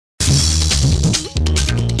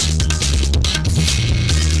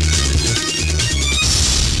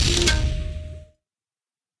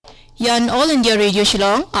Yan All India Radio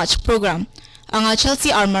Shillong Arch Program. Anga Chelsea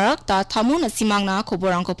Armarak ta thamun asimang na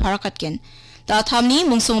koborang ko parakatken. Ta thamni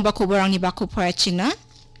mungsung ba koborang ni ba ko paraching na.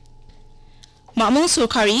 Mamung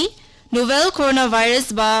surkari novel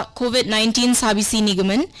coronavirus ba COVID-19 sabisi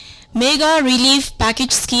nigaman mega relief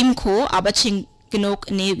package scheme ko abaching genok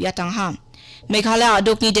ne yatang ha. Meghalaya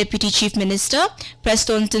adok ni Deputy Chief Minister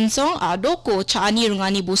Preston Tinsong adok ko chaani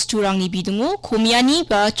rungani bosturang ni bidungo kumiani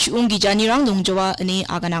ba chuung gijani rang dongjawa ne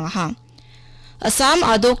aganang ha. Assam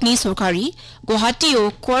adok ni sorkari Guwahati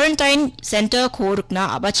o quarantine center ko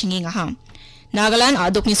rukna abachingi nga ha. Nagaland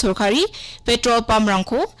adok ni sorkari petrol pump rang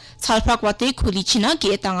ko salprak wate kulichina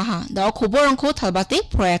gietang ha. Da koborang ko talbate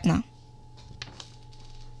proyek na.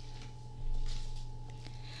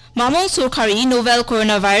 Mamong surkari novel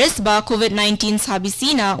coronavirus ba COVID-19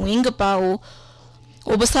 sabisi na uingapa o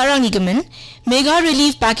obasarang nigaman mega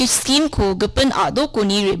relief package scheme ko gapan ado ko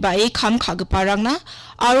ni ribae kham khagaparang na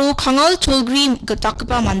aro khangal cholgri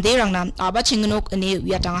gatakpa manderang na aba chingnok ane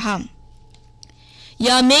yatang ha.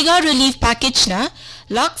 Ya mega relief package na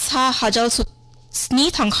laks ha hajal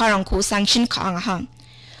sni thangkharang ko sanction khaang ha.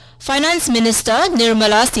 Finance Minister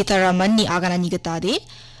Nirmala Sitharaman ni agana nigatade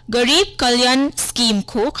Garib Kalyan scheme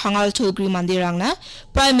ko khangal cholgri mandirang na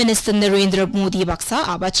Prime Minister Narendra Modi baksa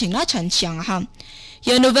abaching na chanchiang ha.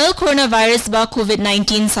 Ya novel coronavirus ba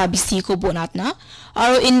COVID-19 sabisi ko bonat na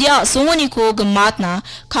aro India songoni ko gamat na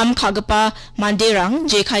kam khagapa mandirang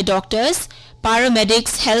jekai doctors,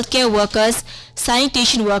 paramedics, healthcare workers,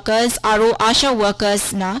 sanitation workers aro asha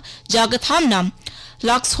workers na jagatham nam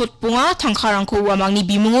laks hotpunga thangkharang ko wamang ni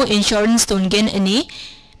bimungo insurance tongen ani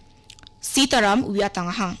Sitaram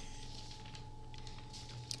uyatang ha.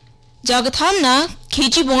 Jagatham na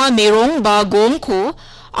keji bunga merong ba gom ko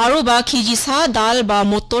aro ba keji sa dal ba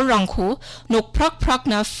motor rang ko nok prak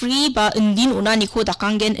na free ba indin unani ko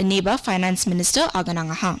dakangen ane ba Finance Minister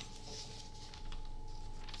aganang ha.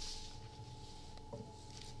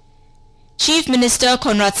 Chief Minister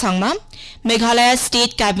Conrad Sangma Meghalaya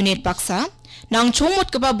State Cabinet baksa nang chomot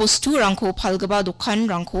ka ba bostu rang ko phalgaba dukhan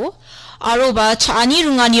rang ko aro ba chaani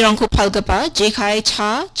rungani rang ko phalgaba jekhai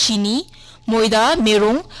cha chini moida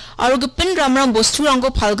merong aro gapin ramrang bostu rang ko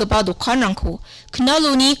phalgaba dukhan rang ko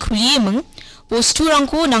knaloni khuliyemung bostu rang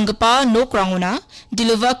ko nanggapa nok rangona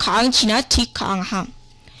deliver khang china thik khang ha.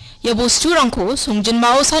 Ya bostu rang ko songjin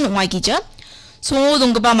mao san ungai gija songo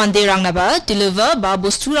donggapa mande rang na ba deliver ba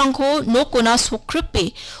bostu rang ko nokona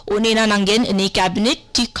sokripe onena nangen ene cabinet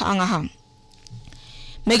thik khang ha.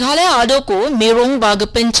 Meghalaya ado ko merong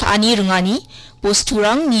bagapen chaani rungani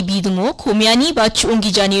posturang ni bidungo komiani ba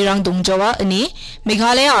chungi jani rang dongjawa ane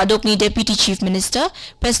Meghalaya adok ni Deputy Chief Minister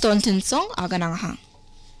Preston Tinsong aganang ha.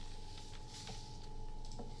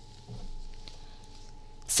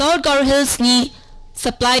 South Garo Hills ni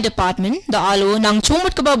Supply Department da alo nang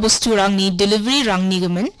chomot ka ba posturang ni delivery rang ni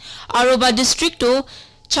gaman aro ba districto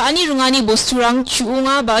chaani rungani posturang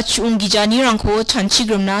chuunga ba chungi jani rang ko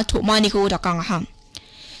chanchigram na thomani ko dakang ha.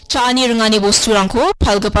 Chaani rungani bosturang ko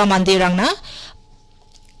phalgapa mandirang na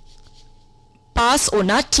pas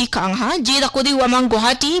ona thikang ha je dakodi wamang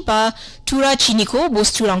Guwahati ba tura chini ko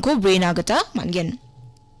bosturang ko brain agata mangen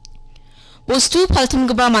bostu phalthum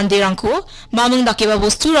gaba mandirang ko mamung dakeba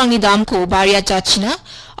bosturang ni dam ko baria chachina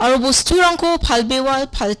aro bosturang ko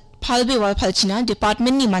phalbewal phalchina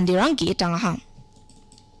department ni mandirang ge tang ha.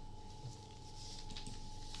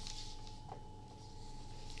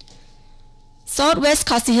 Southwest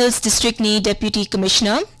Khasi Hills District ni Deputy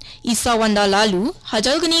Commissioner Isa Wanda Lalu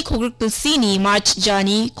hajalgani khogruk pilsi ni March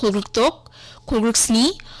jani khogruk tok khogruk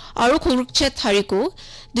sni aro khogruk chet hariko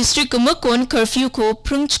district kumakon curfew ko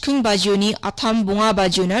prungchkhung bajuni atham bunga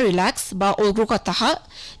bajuna relax ba olgruk ataha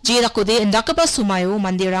je dakode endakaba sumayo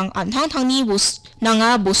mandirang anthang thangni bos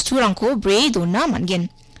nanga bosturang ko bre donna mangen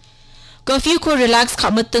curfew ko relax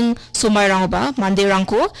khamateng sumairang ba mandirang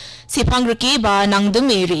ko sepangrake ba nangdem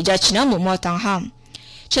eri jachina mumotang ha.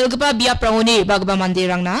 Chelgaba biya prangone bagba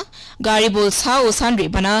mandirang na gari bolsa osan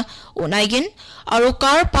rebana onaigen aro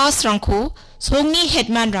car pass rangko songni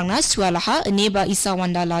headman rangna sualaha aneba Isa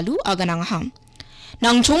Wanda Lalu aganang ha.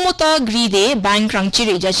 Nang chomota gride bank rangchi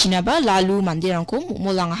rejachina ba Lalu mandirang ko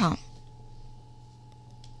mumolang ha.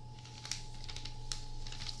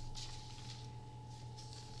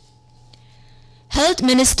 Health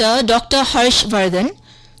Minister Dr. Harsh Vardhan,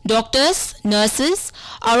 doctors, nurses,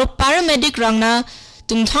 aro paramedic rangna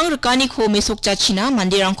tungthang rakani ko mesok chachina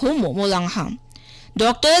mandirang ko momolang ha.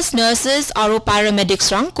 Doctors, nurses, aro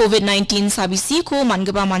paramedics rang COVID-19 sabisi ko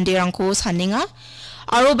mangaba mandirang ko saninga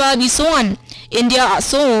aro ba bisongan India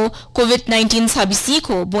aso COVID-19 sabisi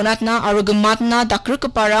ko bonatna aro gamatna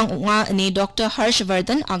dakruk parang unga ni Dr. Harsh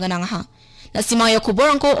Vardhan aganang ha. Nasimaya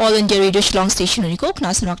kuborangko All India Radio Shillong Station uniko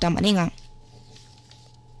kna sunakta maninga.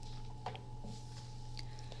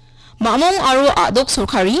 Mamong aro adok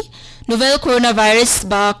sorkari novel coronavirus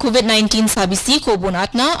ba COVID-19 sabisi ko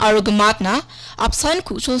bonatna aro gematna apsan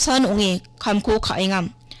kusulsan unge kamko kaingam.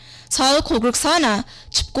 Sal kogrksana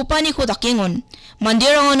chipkupani ko dakengon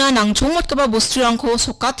mandirangona nangchongmot kaba bosturangko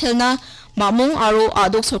sokatelna mamong aro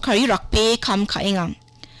adok sorkari rakpe kam kaingam.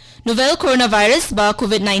 Novel coronavirus ba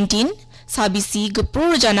COVID-19 sabisi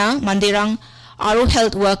gepurjana mandirang aro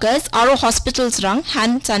health workers aro hospitals rang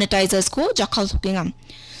hand sanitizers ko jakal thukingam.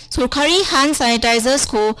 Sorkari hand sanitizers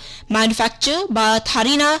ko manufacture ba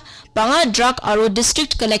tharina banga drug aro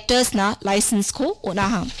district collectors na license ko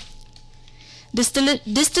onaha.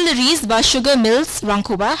 Distilleries ba sugar mills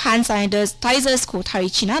rangko ba hand sanitizers ko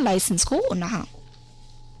tharichina license ko onaha.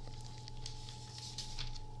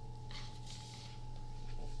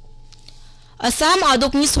 Assam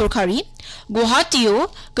adokni sorkari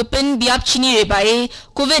Guwahatiyo kepen biap chini rebae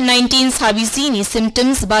COVID-19 sabisi ni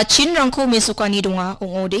symptoms ba chin rangko mesukani dunga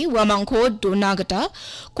ongode wamangko donagata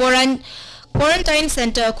quarantine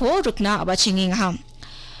center ko rukna abachinging ham.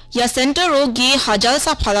 Ya center ro ge hajal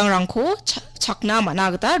sa phalang rangko chakna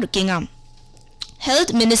managata rukingam.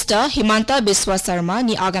 Health Minister Himanta Biswa Sarma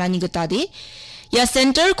ni aganani gata de ya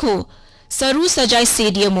center ko Saru Sajai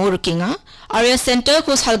Stadium mo rukinga area center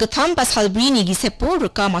ko salgatham pas halbri ni gisepo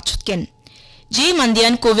ruka machutken. J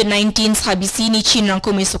mandian COVID-19 sabisi ni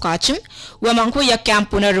chinrangko mesukachim wamangko ya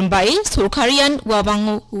campuna rumbai sorkarian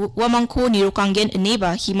wamangko nirukangen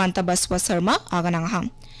eneba Himanta Biswa Sarma aganangham.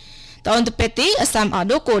 Taon tepete Assam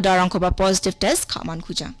adoko darangko ba positive test kaman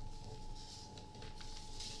kuja.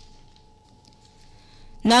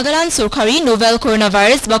 Nagaland sorkari novel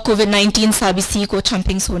coronavirus ba COVID-19 sabisi ko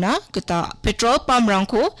champing sona kita petrol pump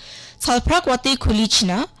rangko salprak wate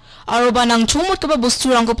kulichina aro ba nang chomot ka ba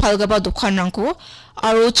bostu rangko palgaba dokhan rangko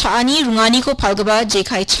aro chaani rungani ko palgaba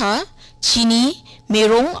jekai cha chini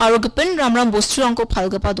merong aro gepen ramram bostu rangko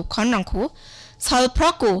palgaba dokhan rangko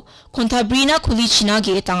salprak ko kontabrina kulichina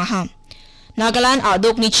ge tangha. Nagaland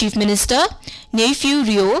adok ni Chief Minister Nephew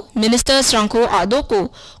Rio Ministers rangko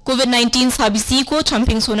adoko COVID-19 sabisi ko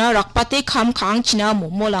champing sona rakpate kham khang china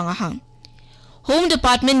momolang hang. Home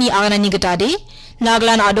Department ni aganani gatade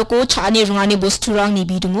Nagaland adoko chani rungani bosturang ni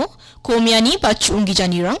bidungo komiani pachungi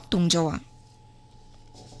janirang tungjawa.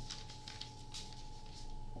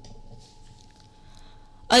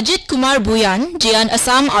 Ajit Kumar Bhuyan Jian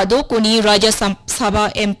Assam adoko ni Rajya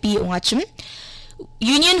Sabha MP ongachim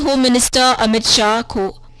Union Home Minister Amit Shah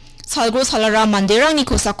ko salgo salara manderang ni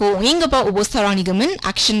kosako ingaba ubostarang ni gamen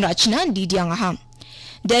action rachina didiang aham.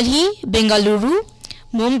 Delhi, Bengaluru,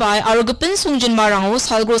 Mumbai aro gepen sungjin marango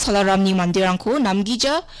salgo salaram ni manderang ko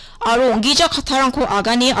namgija aro ongija khatarang ko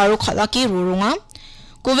agane aro khalaki rurunga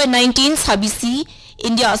COVID-19 sabisi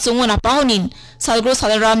India asongo napahonin salgo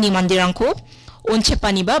salaram ni manderang ko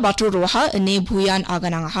onchepaniba batu roha ene Bhuyan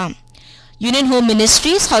aganang aham. Union Home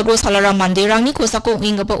Ministry salgo salara manderang ni kosako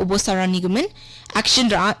ingaba ubosarang ni gumen action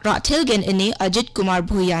ratelgen ene Ajit Kumar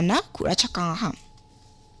Bhuyana kurachakang ham.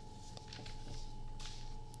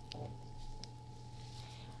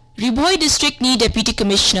 Riboy District ni Deputy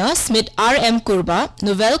Commissioner Smith R.M. Kurba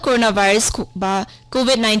novel coronavirus ba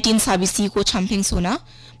COVID-19 sabisi ko champing sona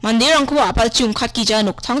manderang ko apal chung khat kija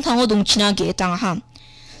noktang thango dungchina ge tang ham.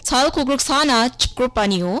 Sal kugruk sana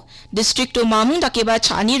chipkurpaniyo district to mamung dakeba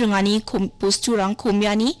chani rungani posturang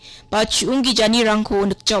komyani ba chungi jani rangko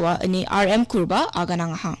nukjawa ane RM Kurba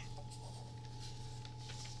aganang ha.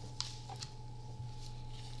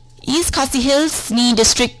 East Khasi Hills ni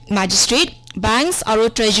district magistrate banks aro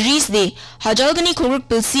treasuries de hajalgani kugruk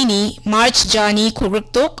pilsini March jani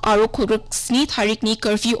kugruk tok aro kugruk sni tharik ni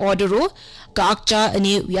curfew ordero gaakcha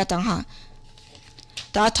ane uyatang ha.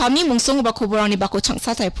 Ta tamni mungsong ba kuborang ni bako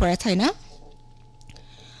changsa tai pora taina.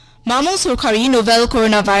 Mamong sorkari novel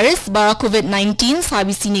coronavirus ba COVID-19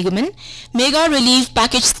 sabisi nigamen mega relief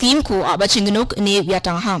package scheme ko abachingnok ne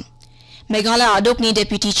yatang ham. Meghala adok ni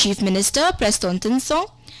Deputy Chief Minister Preston Tinsong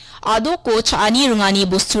adok ko chaani rungani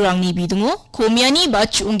bosturang ni bidungo komiani ba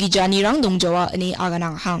chungi jani rang dongjawa ne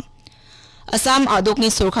aganang ham. Assam adok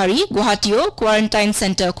ni sorkari Guwahatiyo quarantine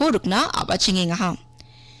center ko rukna abachinging ham.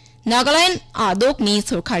 Nagaland adok ni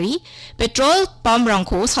sorkari petrol pump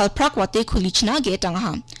rangko salprak wate kulichna ge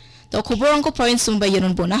tangha. To kuborangko point sumba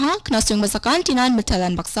yunun bonaha knasung masakan tinan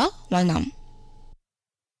metalan baksa walnam.